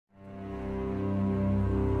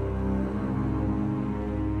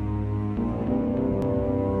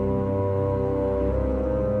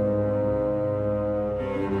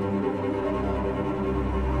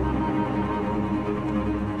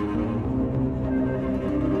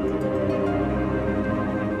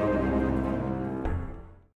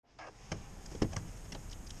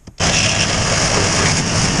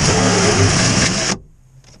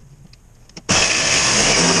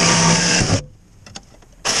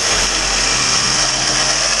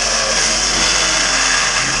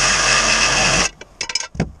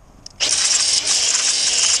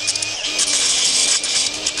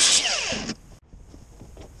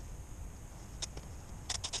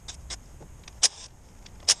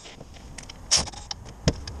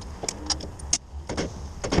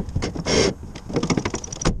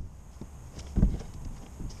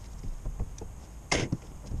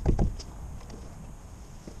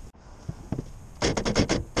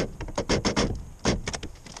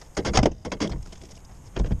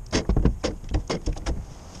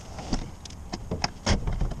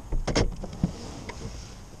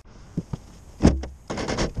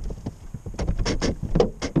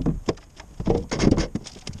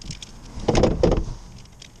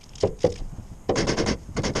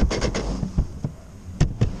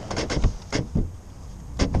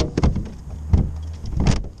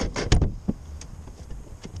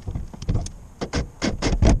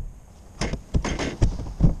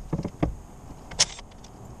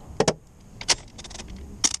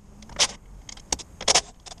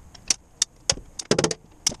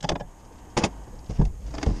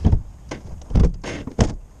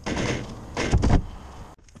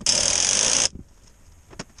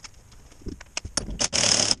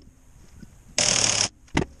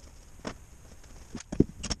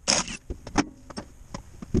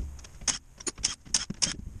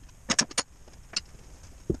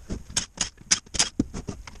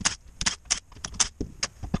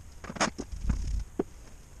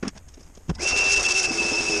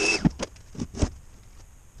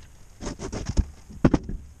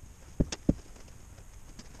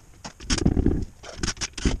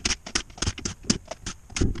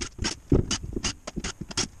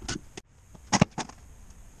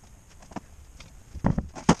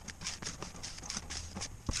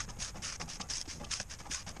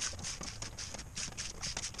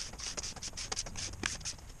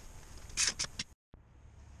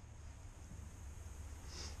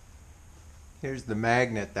Here's the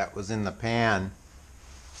magnet that was in the pan.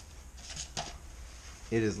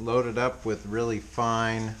 It is loaded up with really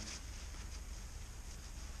fine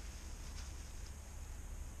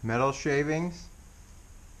metal shavings.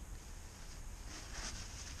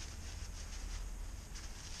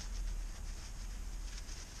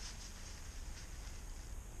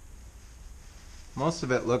 Most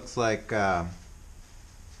of it looks like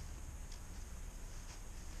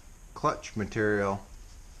clutch material,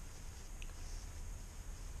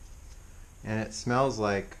 and it smells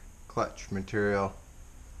like clutch material.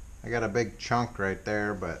 I got a big chunk right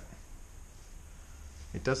there, but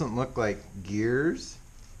it doesn't look like gears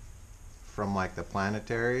from like the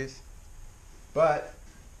planetaries, but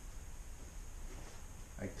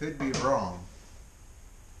I could be wrong.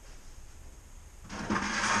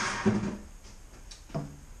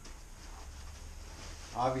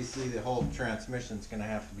 Obviously the whole transmission's going to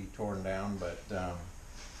have to be torn down, but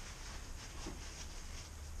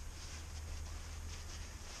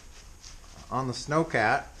on the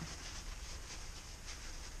Snowcat,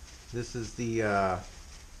 this is the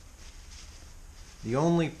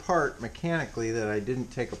only part mechanically that I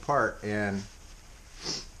didn't take apart, and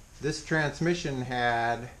this transmission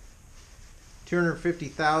had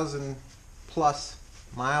 250,000 plus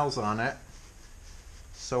miles on it.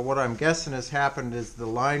 So what I'm guessing has happened is the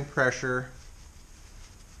line pressure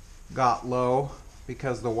got low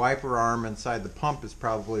because the wiper arm inside the pump is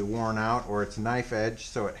probably worn out, or it's knife edge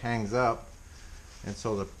so it hangs up, and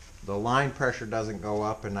so the line pressure doesn't go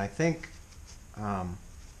up. And I think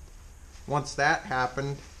once that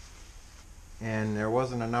happened and there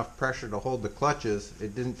wasn't enough pressure to hold the clutches,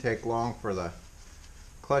 it didn't take long for the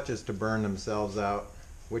clutches to burn themselves out,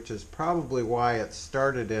 which is probably why it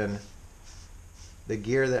started in the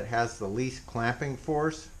gear that has the least clamping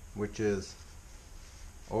force, which is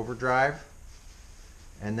overdrive,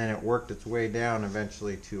 and then it worked its way down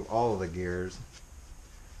eventually to all of the gears,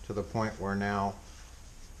 to the point where now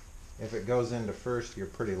if it goes into first, you're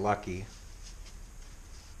pretty lucky.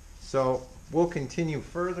 So we'll continue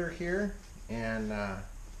further here and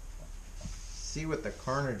see what the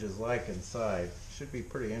carnage is like inside. Should be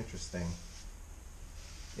pretty interesting.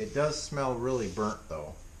 It does smell really burnt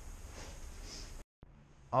though.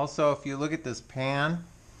 Also, if you look at this pan,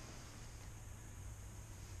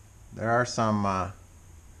 there are some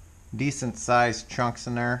decent sized chunks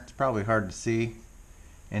in there. It's probably hard to see,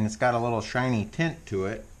 and it's got a little shiny tint to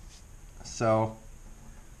it, so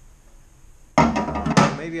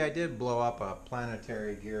maybe I did blow up a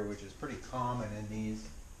planetary gear, which is pretty common in these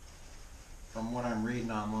from what I'm reading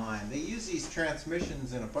online. They use these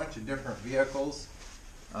transmissions in a bunch of different vehicles.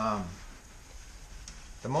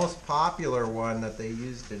 The most popular one that they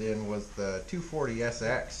used it in was the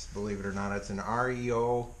 240SX, believe it or not. It's an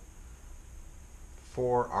REO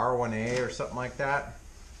 4 R1A or something like that.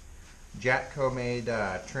 JATCO made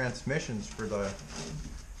transmissions for the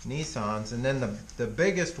Nissans, and then the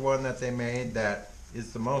biggest one that they made that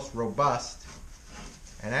is the most robust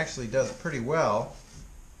and actually does pretty well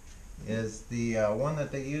is the one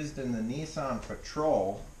that they used in the Nissan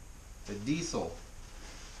Patrol, the diesel.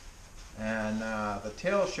 And the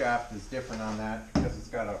tail shaft is different on that because it's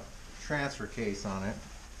got a transfer case on it,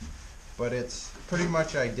 but it's pretty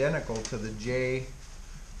much identical to the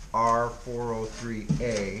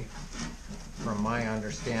JR403E from my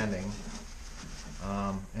understanding,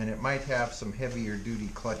 and it might have some heavier duty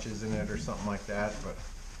clutches in it or something like that, but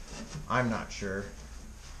I'm not sure.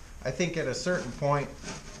 I think at a certain point,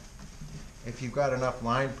 if you've got enough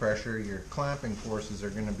line pressure, your clamping forces are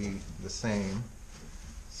going to be the same.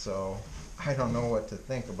 So I don't know what to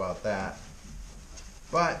think about that,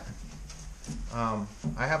 but I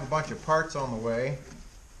have a bunch of parts on the way,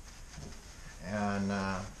 and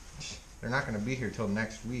they're not going to be here till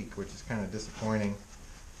next week, which is kind of disappointing.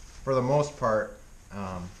 For the most part,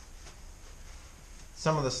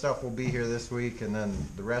 some of the stuff will be here this week, and then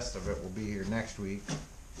the rest of it will be here next week.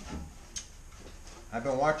 I've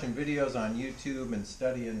been watching videos on YouTube and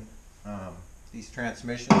studying these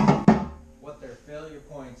transmissions, what their failure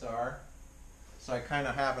points are, so I kind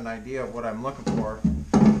of have an idea of what I'm looking for.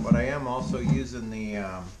 But I am also using the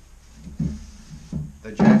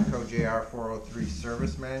JATCO JR403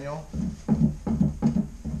 service manual,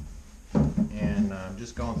 and I'm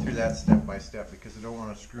just going through that step by step because I don't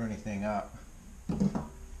want to screw anything up.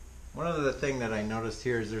 One other thing that I noticed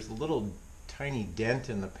here is there's a little tiny dent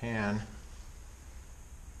in the pan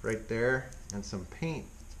right there, and some paint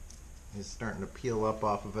is starting to peel up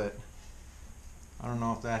off of it. I don't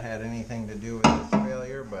know if that had anything to do with this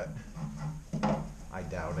failure, but I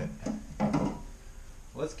doubt it.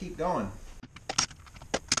 Let's keep going.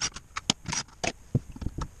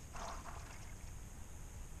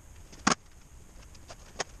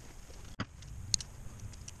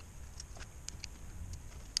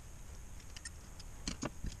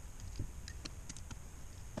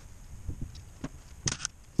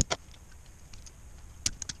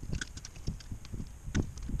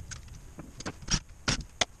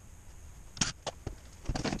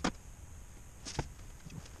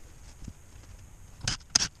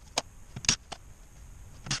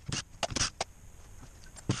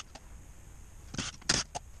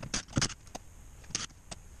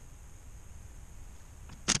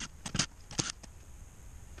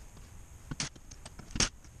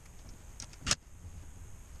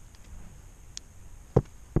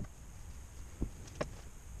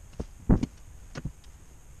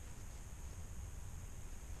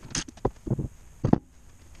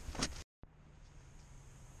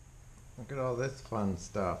 Look at all this fun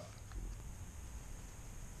stuff.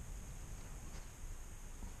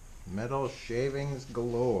 Metal shavings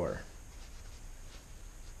galore.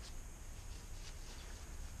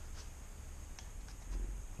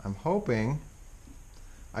 I'm hoping,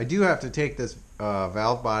 I do have to take this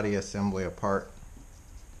valve body assembly apart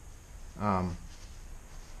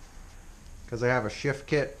because I have a shift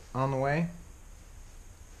kit on the way.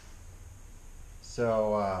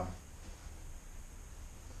 So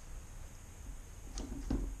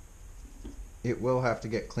it will have to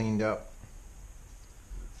get cleaned up.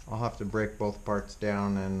 I'll have to break both parts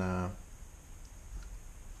down and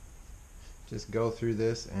just go through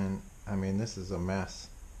this, and I mean, this is a mess.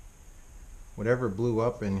 Whatever blew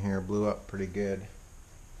up in here blew up pretty good.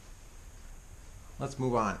 Let's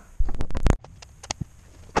move on.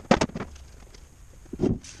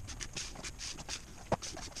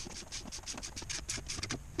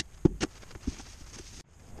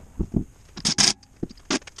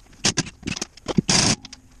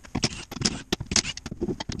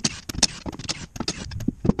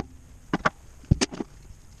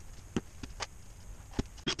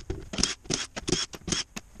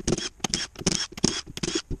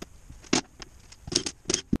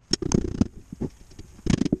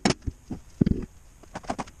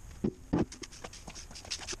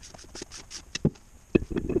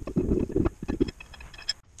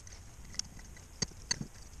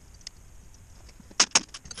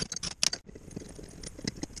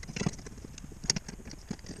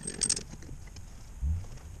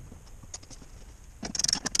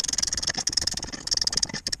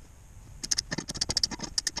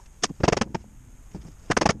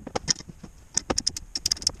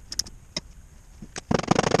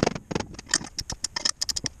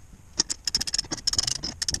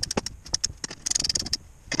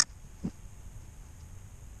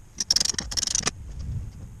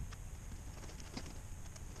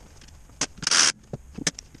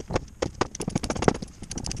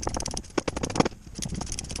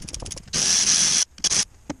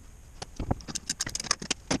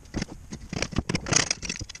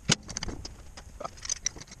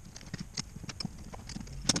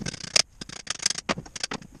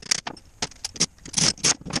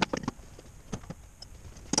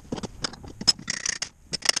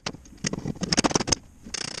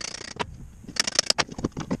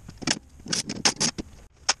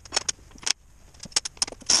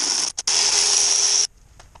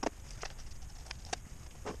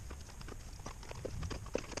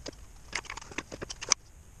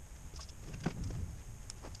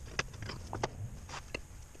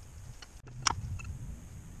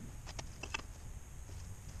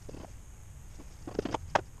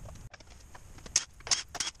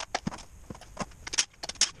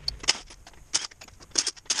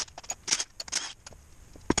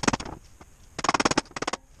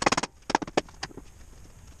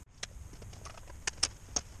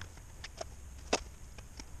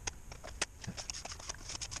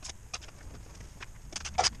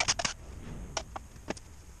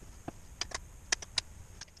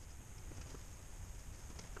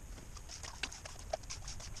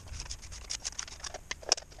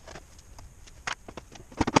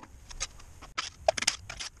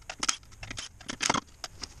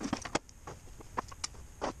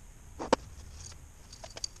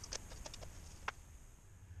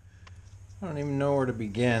 I don't even know where to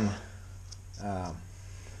begin.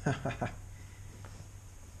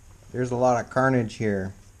 There's a lot of carnage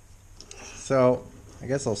here. So I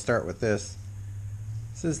guess I'll start with this.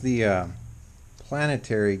 This is the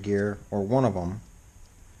planetary gear, or one of them.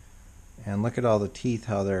 And look at all the teeth,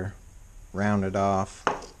 how they're rounded off.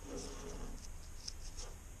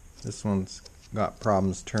 This one's got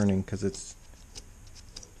problems turning because it's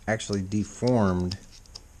actually deformed.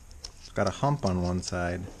 It's got a hump on one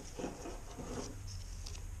side.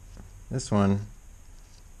 This one,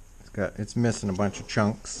 it's missing a bunch of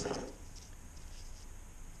chunks.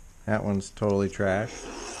 That one's totally trash.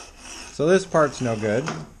 So this part's no good.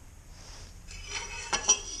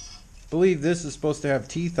 I believe this is supposed to have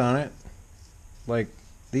teeth on it, like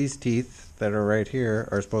these teeth that are right here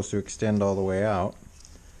are supposed to extend all the way out.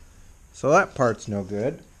 So that part's no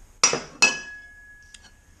good.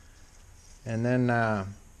 And then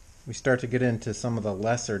we start to get into some of the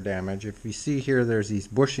lesser damage. If you see here, there's these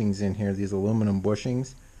bushings in here, these aluminum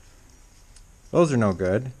bushings. Those are no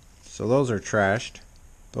good. So those are trashed.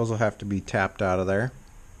 Those will have to be tapped out of there.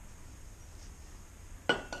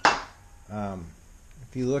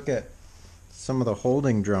 If you look at some of the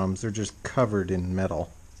holding drums, they're just covered in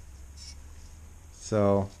metal.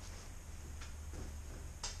 So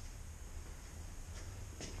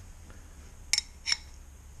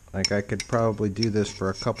Like, I could probably do this for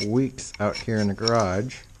a couple weeks out here in the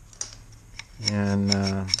garage, and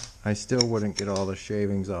I still wouldn't get all the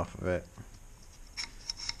shavings off of it.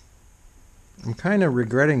 I'm kind of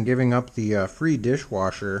regretting giving up the free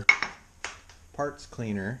dishwasher parts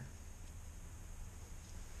cleaner.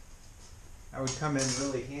 That would come in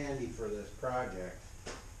really handy for this project.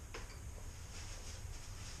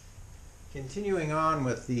 Continuing on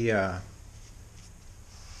with the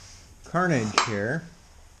carnage here.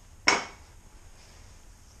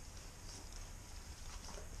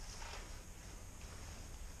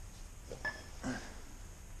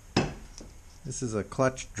 This is a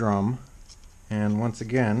clutch drum, and once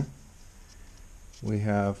again we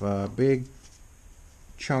have big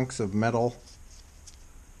chunks of metal.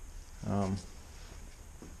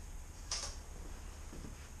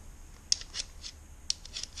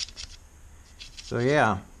 So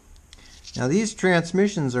yeah, now these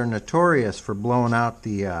transmissions are notorious for blowing out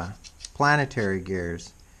the planetary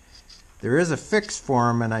gears. There is a fix for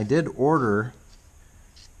them, and I did order.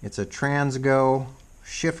 It's a Transgo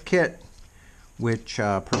shift kit, which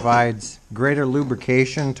provides greater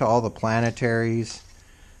lubrication to all the planetaries,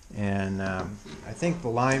 and I think the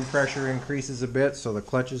line pressure increases a bit so the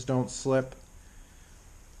clutches don't slip.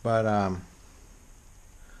 But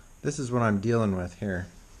this is what I'm dealing with here.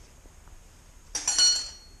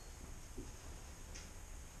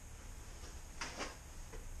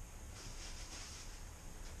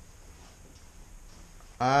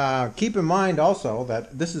 Keep in mind also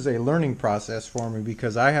that this is a learning process for me,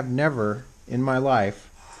 because I have never in my life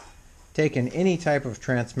taken any type of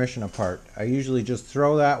transmission apart. I usually just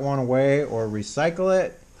throw that one away or recycle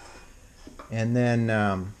it, and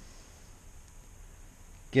then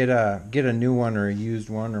get a new one or a used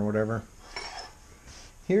one or whatever.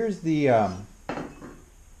 Here's the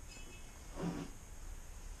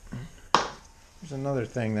here's another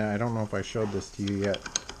thing that I don't know if I showed this to you yet.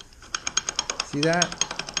 See that?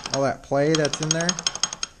 All that play that's in there?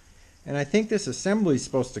 And I think this assembly is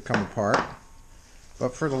supposed to come apart,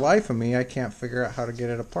 but for the life of me I can't figure out how to get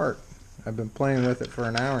it apart. I've been playing with it for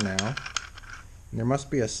an hour now, and there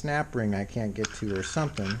must be a snap ring I can't get to or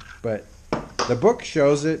something, but the book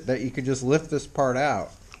shows it that you could just lift this part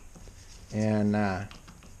out, and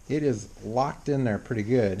it is locked in there pretty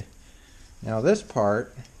good. Now this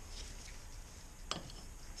part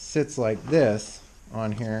sits like this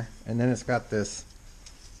on here, and then it's got this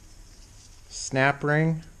snap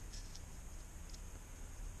ring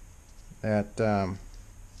that is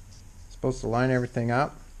supposed to line everything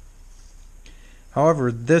up.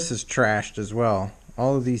 However, this is trashed as well.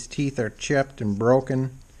 All of these teeth are chipped and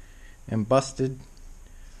broken and busted,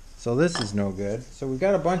 so this is no good. So we've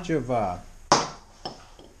got a bunch of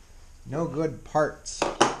no good parts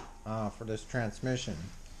for this transmission.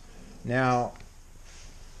 Now,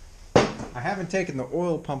 I haven't taken the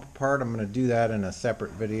oil pump apart. I'm going to do that in a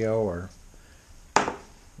separate video or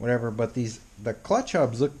whatever, but the clutch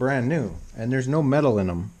hubs look brand new and there's no metal in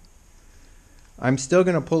them. I'm still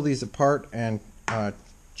going to pull these apart and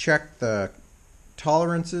check the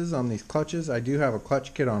tolerances on these clutches. I do have a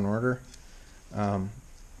clutch kit on order, and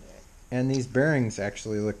these bearings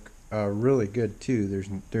actually look really good too.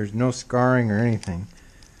 There's no scarring or anything,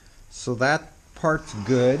 so that part's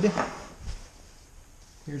good.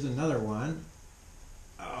 Here's another one.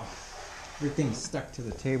 Oh, everything's stuck to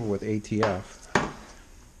the table with ATF.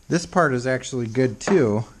 This part is actually good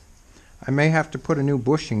too. I may have to put a new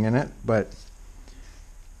bushing in it, but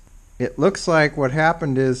it looks like what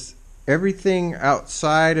happened is everything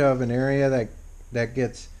outside of an area that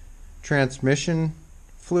gets transmission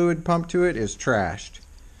fluid pumped to it is trashed.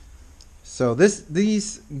 So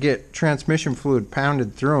these get transmission fluid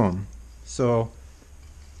pounded through them, so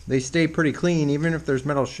they stay pretty clean even if there's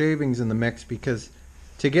metal shavings in the mix, because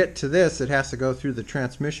to get to this it has to go through the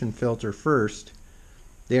transmission filter first,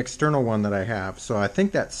 the external one that I have. So I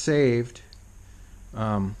think that saved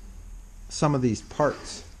some of these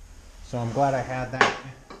parts, so I'm glad I had that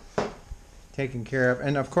taken care of.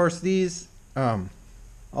 And of course these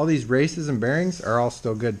all these races and bearings are all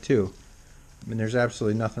still good too. I mean, there's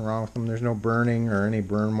absolutely nothing wrong with them. There's no burning or any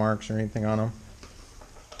burn marks or anything on them,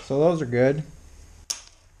 so those are good.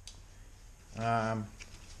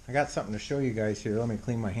 I got something to show you guys here. Let me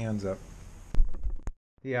clean my hands up.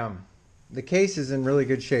 The case is in really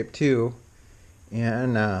good shape too,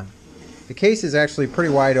 and the case is actually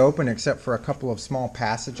pretty wide open except for a couple of small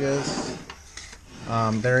passages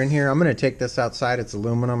that are in here. I'm going to take this outside. It's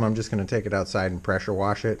aluminum. I'm just going to take it outside and pressure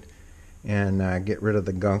wash it and get rid of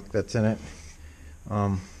the gunk that's in it.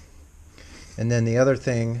 And then the other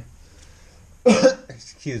thing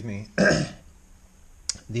excuse me,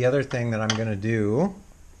 the other thing that I'm going to do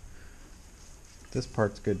This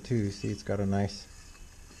part's good too. See, it's got a nice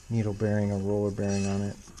needle bearing, a roller bearing on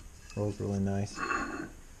it. Rolls really nice.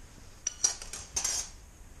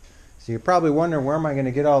 So you're probably wondering, where am I going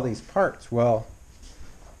to get all these parts? Well,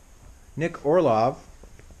 Nick Orlov,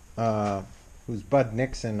 who's Bud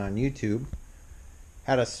Nixon on YouTube,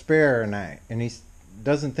 had a spare, and he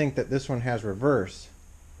doesn't think that this one has reverse.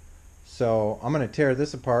 So I'm going to tear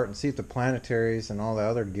this apart and see if the planetaries and all the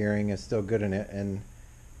other gearing is still good in it, and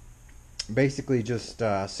basically just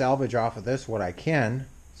salvage off of this what I can.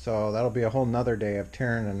 So that'll be a whole nother day of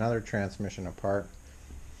tearing another transmission apart.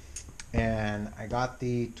 And I got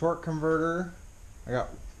the torque converter. I got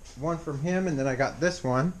one from him, and then I got this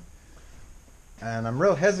one. And I'm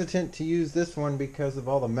real hesitant to use this one because of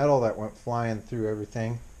all the metal that went flying through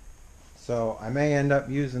everything. So I may end up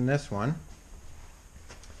using this one.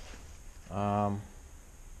 But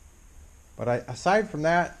aside from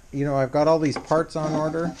that, you know, I've got all these parts on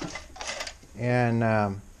order. And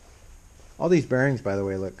all these bearings, by the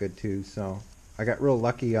way, look good too. So I got real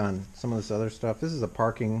lucky on some of this other stuff. This is a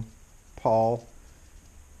parking pawl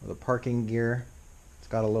with a parking gear. It's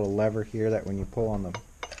got a little lever here that when you pull on the,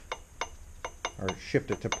 or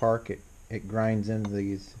shift it to park, it grinds into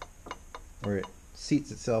these, or it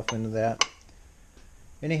seats itself into that.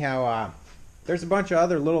 Anyhow, there's a bunch of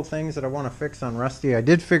other little things that I want to fix on Rusty. I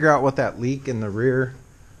did figure out what that leak in the rear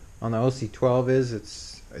on the OC12 is.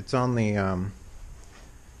 It's on the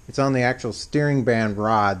actual steering band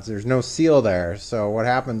rods. There's no seal there, so what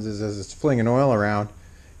happens is, as it's flinging oil around,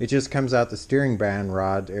 it just comes out the steering band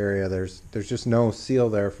rod area. There's just no seal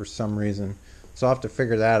there for some reason, so I'll have to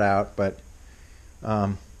figure that out. But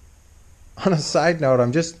on a side note,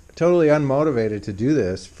 I'm just totally unmotivated to do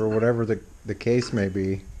this for whatever the case may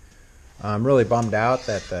be. I'm really bummed out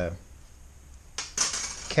that the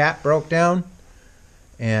cat broke down,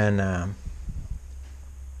 and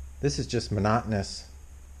this is just monotonous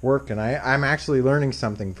work, and I'm actually learning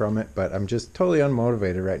something from it, but I'm just totally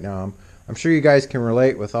unmotivated right now. I'm sure you guys can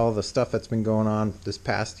relate with all the stuff that's been going on this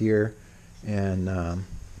past year, and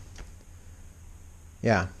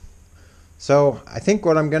yeah. So I think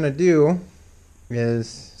what I'm going to do is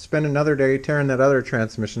spend another day tearing that other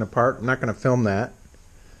transmission apart. I'm not going to film that.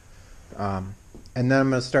 And then I'm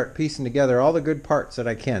going to start piecing together all the good parts that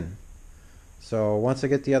I can. So once I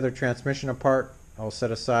get the other transmission apart, I'll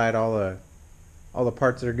set aside all the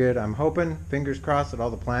parts that are good. I'm hoping, fingers crossed, that all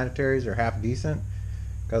the planetaries are half decent,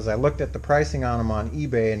 because I looked at the pricing on them on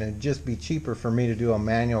eBay, and it'd just be cheaper for me to do a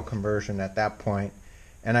manual conversion at that point.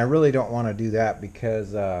 And I really don't want to do that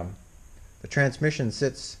because the transmission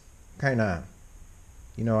sits kind of,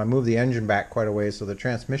 you know, I moved the engine back quite a ways, so the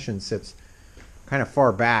transmission sits kind of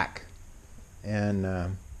far back. And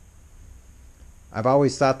I've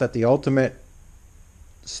always thought that the ultimate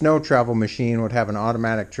snow travel machine would have an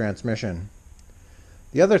automatic transmission.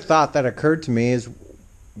 The other thought that occurred to me is,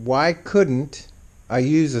 why couldn't I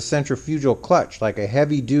use a centrifugal clutch, like a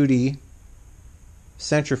heavy duty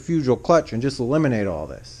centrifugal clutch, and just eliminate all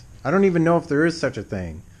this? I don't even know if there is such a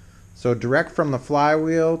thing. So direct from the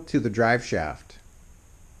flywheel to the drive shaft.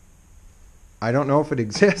 I don't know if it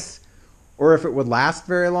exists or if it would last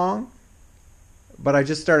very long, but I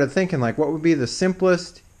just started thinking, like, what would be the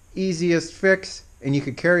simplest, easiest fix, and you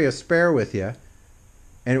could carry a spare with you,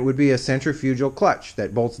 and it would be a centrifugal clutch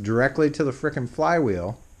that bolts directly to the frickin'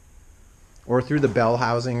 flywheel or through the bell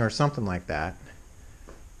housing or something like that.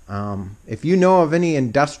 If you know of any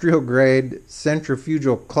industrial grade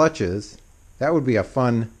centrifugal clutches, that would be a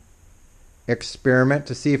fun experiment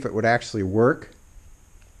to see if it would actually work.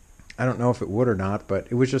 I don't know if it would or not, but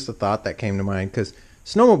it was just a thought that came to mind, because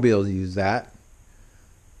snowmobiles use that,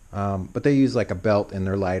 but they use like a belt and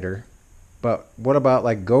they're lighter. But what about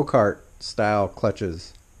like go-kart style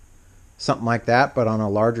clutches? Something like that, but on a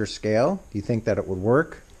larger scale. Do you think that it would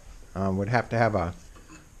work? Would have to have a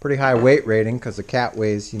pretty high weight rating, because the cat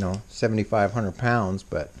weighs, you know, 7,500 pounds,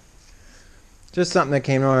 but just something that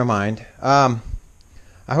came to my mind.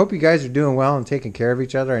 I hope you guys are doing well and taking care of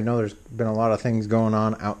each other. I know there's been a lot of things going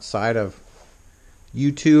on outside of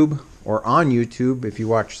YouTube, or on YouTube if you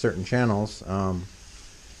watch certain channels. The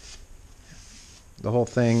whole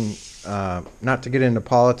thing, not to get into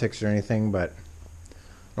politics or anything, but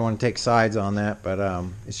I don't want to take sides on that, but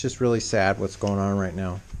it's just really sad what's going on right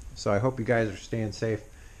now. So I hope you guys are staying safe.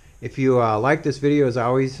 If you like this video, as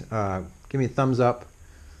always, give me a thumbs up.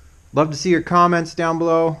 Love to see your comments down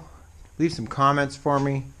below. Leave some comments for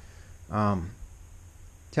me.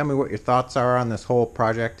 Tell me what your thoughts are on this whole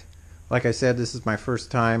project. Like I said, this is my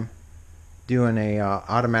first time doing a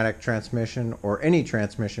automatic transmission, or any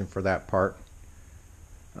transmission for that part.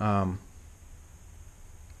 And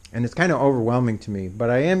it's kind of overwhelming to me,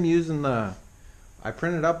 but I am using the I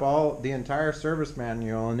printed up the entire service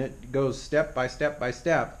manual, and it goes step by step by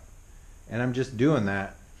step, and I'm just doing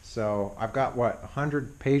that. So I've got, what,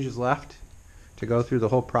 100 pages left to go through the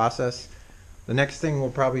whole process. The next thing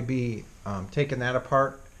will probably be taking that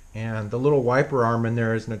apart, and the little wiper arm in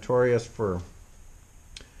there is notorious for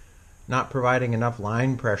not providing enough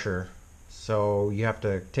line pressure, so you have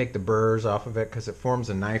to take the burrs off of it because it forms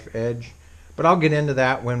a knife edge. But I'll get into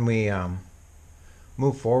that when we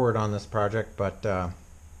move forward on this project. But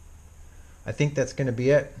I think that's going to be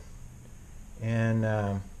it. And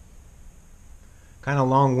kind of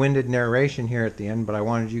long-winded narration here at the end, but I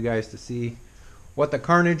wanted you guys to see what the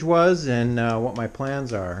carnage was and what my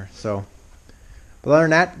plans are. So, but other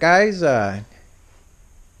than that, guys,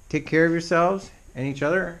 take care of yourselves and each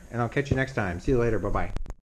other, and I'll catch you next time. See you later. Bye-bye.